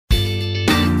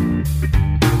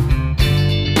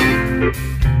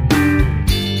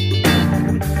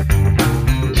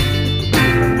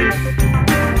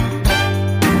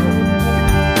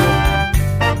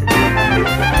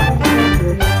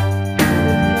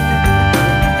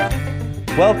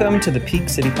Welcome to the Peak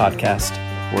City Podcast.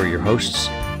 We're your hosts,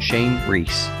 Shane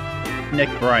Reese, Nick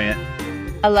Bryant,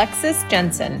 Alexis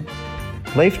Jensen,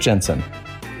 Leif Jensen,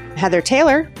 Heather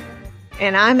Taylor,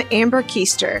 and I'm Amber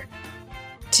Keister.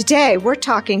 Today, we're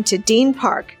talking to Dean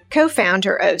Park,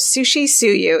 co-founder of Sushi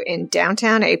Tsuyu in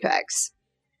downtown Apex.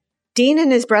 Dean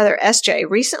and his brother SJ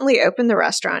recently opened the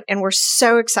restaurant, and we're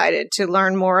so excited to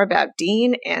learn more about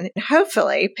Dean and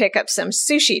hopefully pick up some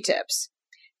sushi tips.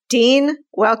 Dean,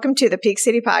 welcome to the Peak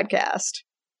City Podcast.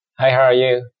 Hi, how are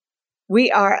you? We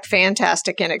are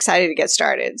fantastic and excited to get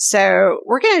started. So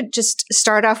we're going to just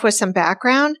start off with some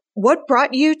background. What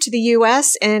brought you to the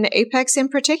U.S. and Apex in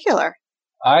particular?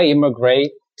 I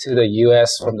immigrated to the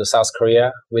U.S. from the South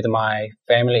Korea with my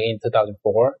family in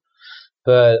 2004.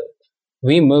 But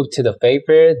we moved to the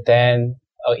Fayetteville. Then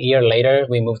a year later,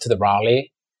 we moved to the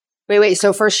Raleigh. Wait.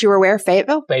 So first you were where?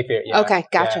 Fayetteville? Fayetteville, yeah. Okay,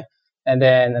 gotcha. Yeah. And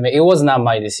then, it was not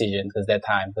my decision because that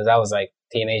time, because I was like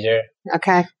teenager.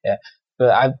 Okay. Yeah.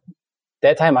 But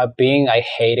that time I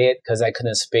hate it because I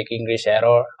couldn't speak English at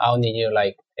all. I only knew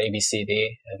like A, B, C,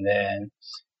 D. And then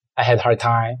I had a hard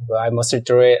time, but I mustered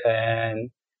through it. And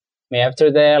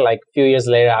after that, like a few years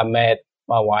later, I met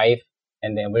my wife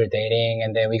and then we were dating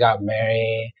and then we got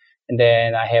married. And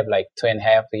then I have like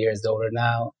 2.5 years older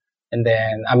now. And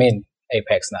then I'm in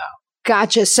Apex now.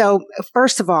 Gotcha. So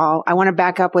first of all, I want to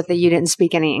back up with that you didn't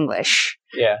speak any English.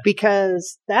 Yeah.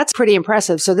 Because that's pretty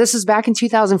impressive. So this is back in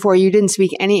 2004. You didn't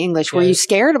speak any English. Were you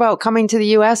scared about coming to the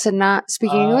U.S. and not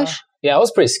speaking English? Yeah, I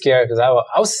was pretty scared because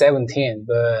I was 17.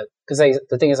 But because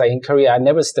the thing is, in Korea, I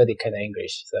never studied kind of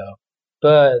English.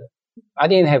 But I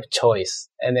didn't have choice.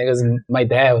 And because my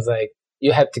dad was like,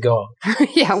 you have to go.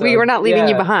 Yeah, we were not leaving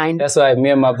you behind. That's why me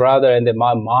and my brother and then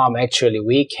my mom, actually,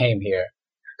 we came here.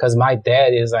 Because my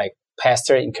dad is like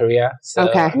pastor in Korea. So,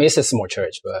 okay. It's a small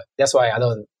church, but that's why I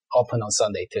don't open on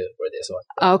Sunday too for this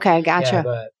one. Okay, gotcha.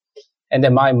 Yeah, and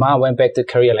then my mom went back to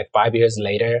Korea like 5 years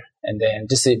later. And then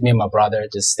just me and my brother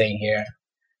just staying here.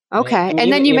 Okay.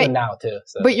 And then you met now too.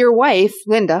 So. But your wife,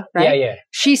 Linda, right? Yeah.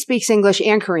 She speaks English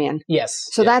and Korean. Yes.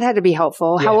 So that had to be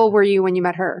helpful. Yeah. How old were you when you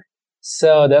met her?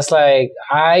 So that's like,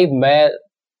 I met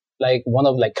like one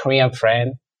of like Korean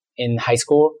friend in high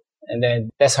school. And then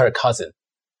that's her cousin.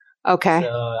 Okay.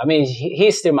 So,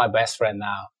 he's still my best friend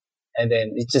now. And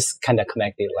then it just kind of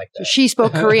connected like that. So she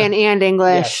spoke Korean and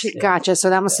English. Yes, gotcha.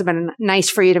 So that must have been nice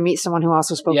for you to meet someone who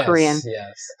also spoke Korean.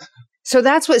 Yes.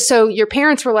 So your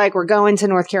parents were like, we're going to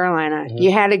North Carolina. Mm-hmm.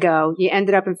 You had to go. You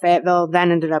ended up in Fayetteville,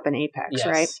 then ended up in Apex,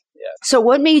 right? Yes. So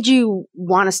what made you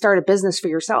want to start a business for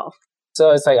yourself?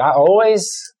 So it's like, I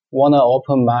always want to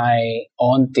open my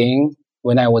own thing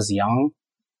when I was young.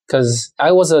 Because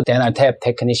I was a dental tap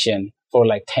technician for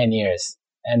like 10 years.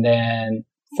 And then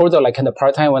for the like kind of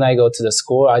part-time when I go to the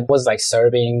school, I was like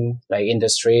serving like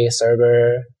industry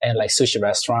server and like sushi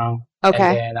restaurant. Okay.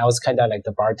 And then I was kind of like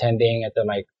the bartending at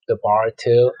the bar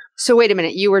too. So wait a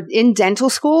minute, you were in dental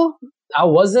school? I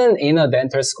wasn't in a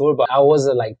dental school, but I was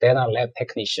a like dental lab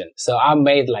technician. So I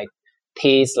made like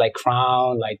teeth, like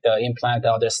crown, like the implant,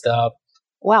 the other stuff.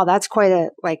 Wow, that's quite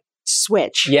a like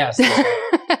switch. Yes.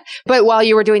 But while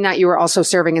you were doing that, you were also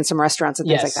serving in some restaurants and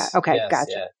things like that. Okay,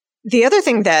 gotcha. Yeah. The other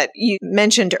thing that you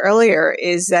mentioned earlier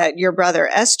is that your brother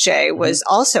SJ was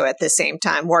also at the same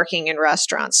time working in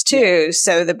restaurants too. Yeah.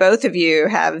 So the both of you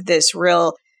have this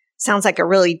sounds like a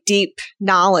really deep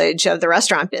knowledge of the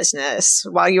restaurant business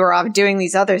while you were off doing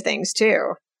these other things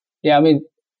too. Yeah,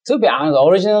 to be honest,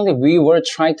 originally we were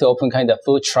trying to open kind of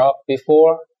food truck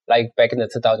before, like back in the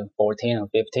 2014 or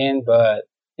 15, but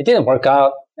it didn't work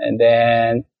out. And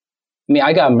then,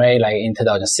 I got married like in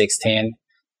 2016.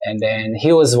 And then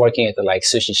he was working at the like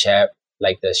sushi chef,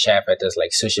 like the chef at this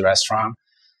like sushi restaurant.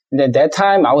 And then that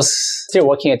time I was still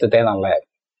working at the dental lab.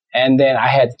 And then I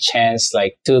had a chance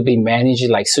like to be managing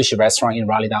like sushi restaurant in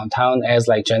Raleigh downtown as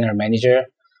like general manager.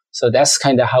 So that's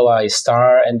kind of how I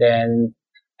start. And then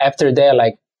after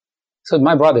that, so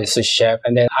my brother is sushi chef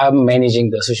and then I'm managing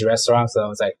the sushi restaurant. So I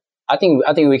was like, I think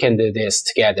we can do this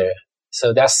together.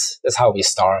 So that's how we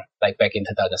start like back in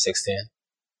 2016.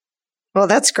 Well,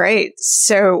 that's great.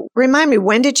 So remind me,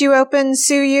 when did you open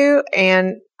Tsuyu?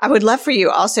 And I would love for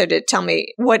you also to tell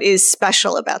me what is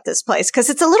special about this place, because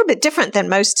it's a little bit different than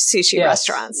most sushi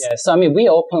restaurants. Yeah. So, we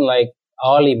opened like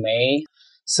early May.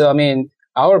 So,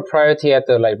 our priority at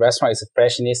the like restaurant is the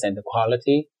freshness and the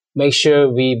quality. Make sure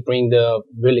we bring the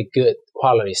really good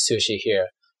quality sushi here.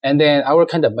 And then our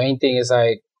kind of main thing is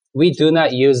like, we do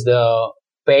not use the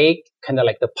fake kind of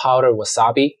like the powder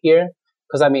wasabi here.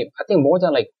 Because I think more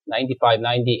than like 95,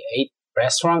 98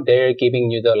 restaurant, they're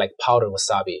giving you the like powder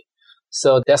wasabi.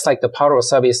 So that's like the powder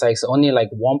wasabi is like only like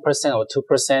 1% or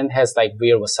 2% has like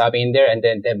real wasabi in there, and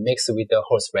then that mixed with the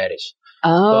horseradish.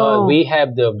 Oh. But we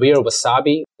have the real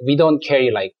wasabi. We don't carry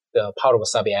like the powder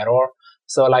wasabi at all.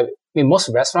 So like in most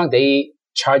restaurants, they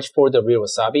charge for the real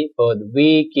wasabi, but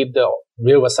we give the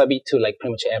real wasabi to like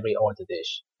pretty much every order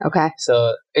dish. Okay.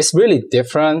 So it's really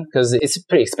different because it's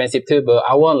pretty expensive too, but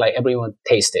I want like everyone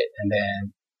taste it and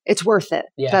then it's worth it.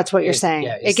 Yeah, That's what you're saying.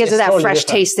 Yeah, it gives it that totally fresh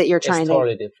different. taste that you're trying It's to.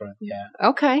 totally different. Yeah.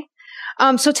 Okay.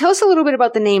 So tell us a little bit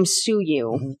about the name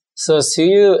Suyu. Mm-hmm. So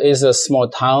Suyu is a small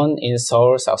town in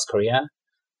Seoul, South Korea.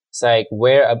 It's like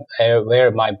where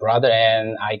my brother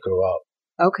and I grew up.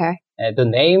 Okay. And the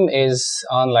name is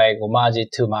on like homage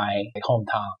to my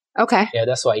hometown. Okay. Yeah,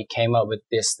 that's why he came up with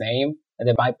this name. And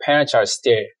then my parents are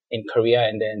still in Korea,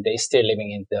 and then they still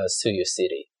living in the Suyu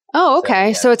city. Oh,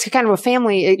 okay. So, So it's kind of a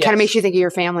family. It kind of Yes. makes you think of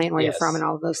your family and where you're Yes. from and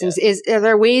all of those things. Are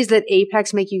there ways that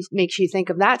Apex makes you think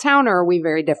of that town, or are we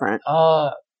very different?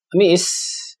 I mean,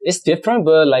 it's different,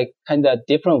 but like kind of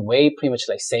different way, pretty much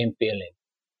like same feeling.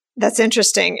 That's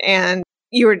interesting. And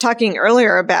you were talking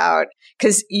earlier about,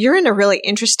 because you're in a really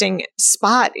interesting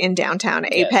spot in downtown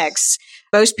Apex.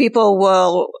 Most people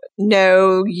will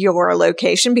know your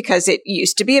location because it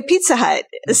used to be a Pizza Hut.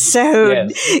 So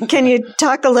Yes. can you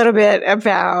talk a little bit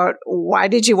about why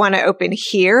did you want to open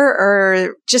here,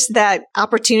 or just that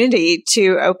opportunity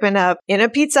to open up in a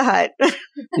Pizza Hut?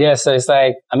 Yeah, so it's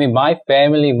like, I mean, my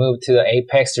family moved to the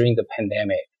Apex during the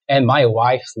pandemic. And my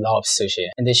wife loves sushi.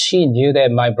 And then she knew that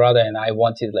my brother and I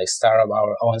wanted to like start up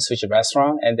our own sushi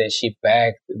restaurant. And then she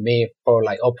begged me for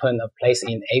like open a place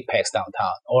in Apex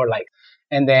downtown or like,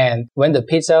 and then when the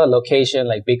pizza location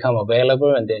like become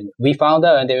available, and then we found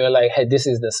out and they were like, hey, this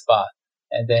is the spot.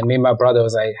 And then me and my brother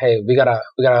was like, hey, we gotta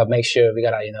make sure we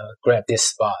gotta, grab this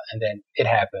spot. And then it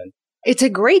happened. It's a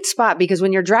great spot because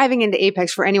when you're driving into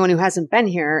Apex, for anyone who hasn't been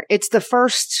here, it's the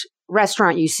first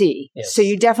restaurant you see. Yes. So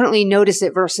you definitely notice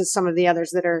it versus some of the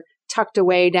others that are tucked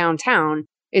away downtown.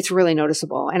 It's really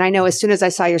noticeable. And I know as soon as I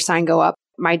saw your sign go up,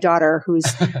 my daughter, who's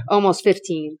almost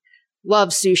 15,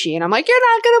 loves sushi. And I'm like, you're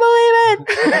not going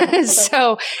to believe it.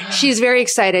 So she's very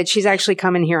excited. She's actually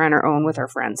coming here on her own with her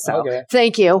friends. So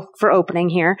Thank you for opening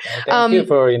here. Thank you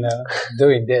for,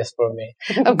 doing this for me.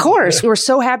 Of course. We're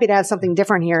so happy to have something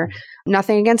different here.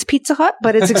 Nothing against Pizza Hut,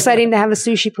 but it's exciting to have a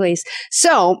sushi place.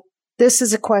 So this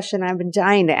is a question I've been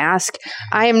dying to ask.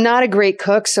 I am not a great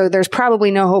cook, so there's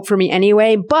probably no hope for me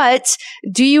anyway. But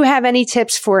do you have any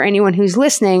tips for anyone who's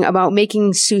listening about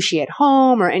making sushi at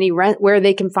home, or where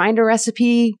they can find a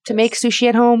recipe to make sushi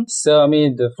at home? So, I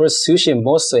mean, the first sushi,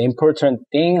 most important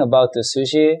thing about the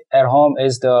sushi at home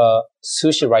is the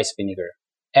sushi rice vinegar.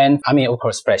 And I mean, of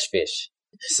course, fresh fish.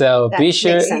 So That be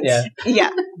sure, makes sense.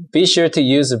 Yeah. be sure to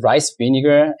use rice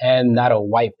vinegar and not a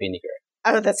white vinegar.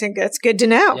 Oh, that's good to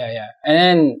know. Yeah. And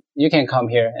then you can come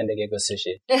here and they get good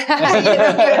sushi.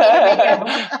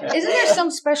 Isn't there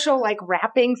some special like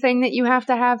wrapping thing that you have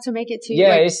to make it to? Yeah,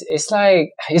 like, it's like,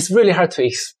 it's really hard to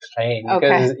explain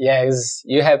because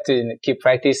you have to keep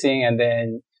practicing and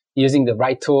then using the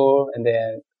right tool, and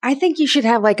then I think you should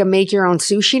have like a make your own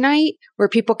sushi night where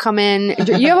people come in.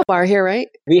 You have a bar here, right?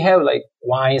 we have like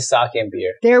wine, sake, and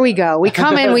beer. There we go. We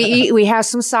come in, we eat, we have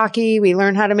some sake, we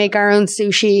learn how to make our own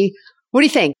sushi. What do you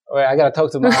think? Well, I gotta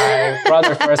talk to my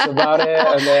brother first about it,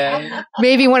 and then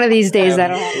Maybe one of these days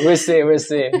that'll happen. we'll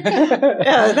see.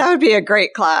 Yeah, that would be a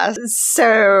great class.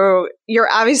 So you're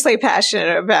obviously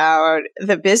passionate about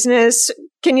the business.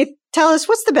 Can you tell us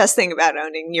what's the best thing about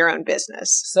owning your own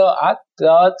business? So I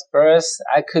thought first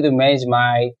I could manage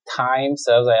my time.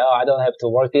 So I was like, oh, I don't have to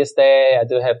work this day. I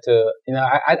do have to,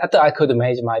 I thought I could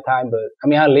manage my time, but I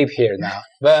mean, I live here now.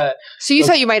 But So you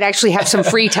thought you might actually have some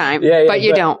free time, yeah, but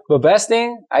you don't. But best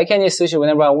thing, I can eat sushi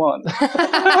whenever I want.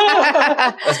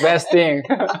 That's best thing.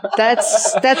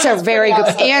 That's a very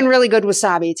good and really good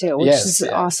wasabi too, which is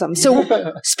awesome.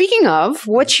 So speaking of,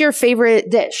 what's your favorite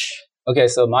dish? Okay,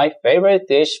 so my favorite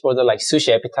dish for the like sushi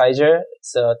appetizer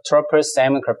is troper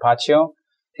salmon carpaccio.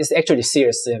 It's actually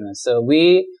seared salmon. So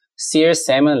we sear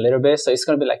salmon a little bit, so it's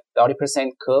gonna be like 30%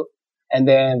 cooked, and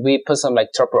then we put some like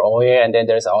troper oil, and then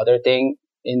there's other thing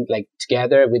in like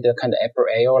together with the kind of apple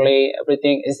aioli.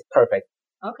 Everything is perfect.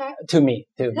 Okay, To me.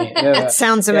 That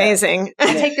sounds amazing. I'll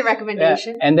take the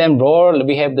recommendation. And then raw,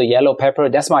 we have the yellow pepper.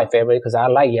 That's my favorite because I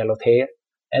like yellowtail.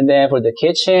 And then for the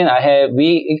kitchen,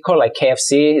 we call it like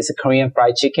KFC. It's a Korean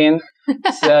fried chicken.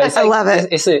 So it's I love it.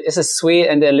 It's a sweet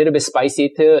and then a little bit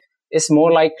spicy too. It's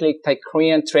more likely like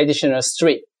Korean traditional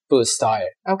street food style.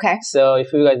 Okay, So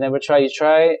if you guys never try, you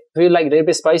try. If you like a little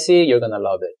bit spicy, you're gonna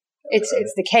love it. it's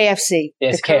the KFC.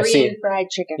 Yes, the KFC. Korean fried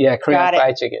chicken. Yeah, Korean Got it.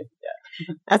 fried chicken.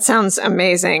 That sounds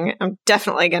amazing. I'm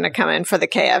definitely going to come in for the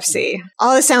KFC.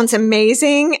 All this sounds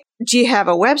amazing. Do you have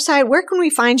a website? Where can we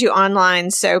find you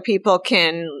online so people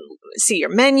can see your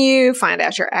menu, find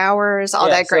out your hours, all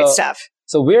that great stuff?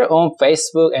 So we're on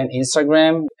Facebook and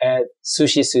Instagram at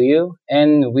Sushi Tsuyu.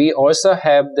 And we also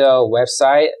have the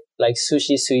website like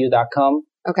sushitsuyu.com.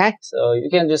 Okay. So you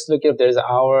can just look up, there's an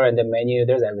hour and the menu,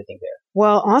 there's everything there.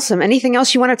 Well, awesome. Anything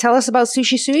else you want to tell us about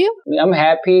Sushi Tsuyu? I'm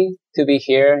happy to be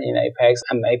here in Apex.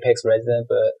 I'm an Apex resident,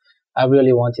 but I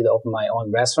really wanted to open my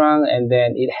own restaurant. And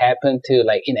then it happened to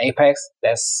like in Apex.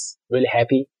 That's really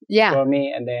happy for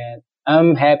me. And then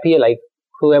I'm happy like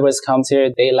whoever comes here,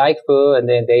 they like food and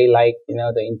then they like,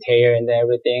 the interior and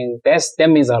everything. That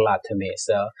means a lot to me.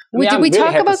 So did we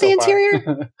talk about the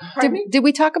interior? Pardon me? Did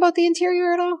we talk about the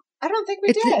interior at all? I don't think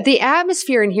we did. The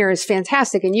atmosphere in here is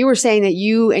fantastic. And you were saying that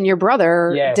you and your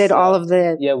brother did all of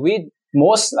the... Yeah,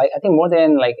 I think more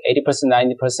than like 80%,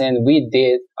 90%, we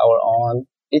did our own.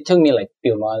 It took me like a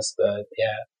few months, but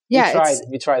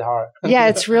we tried hard. Yeah,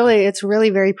 it's really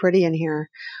very pretty in here.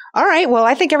 All right. Well,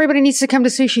 I think everybody needs to come to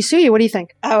Sushi Tsuyu. What do you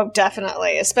think? Oh,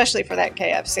 definitely. Especially for that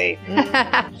KFC.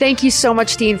 Thank you so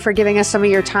much, Dean, for giving us some of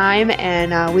your time.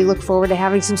 And we look forward to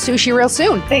having some sushi real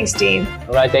soon. Thanks, Dean.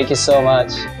 All right. Thank you so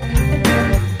much.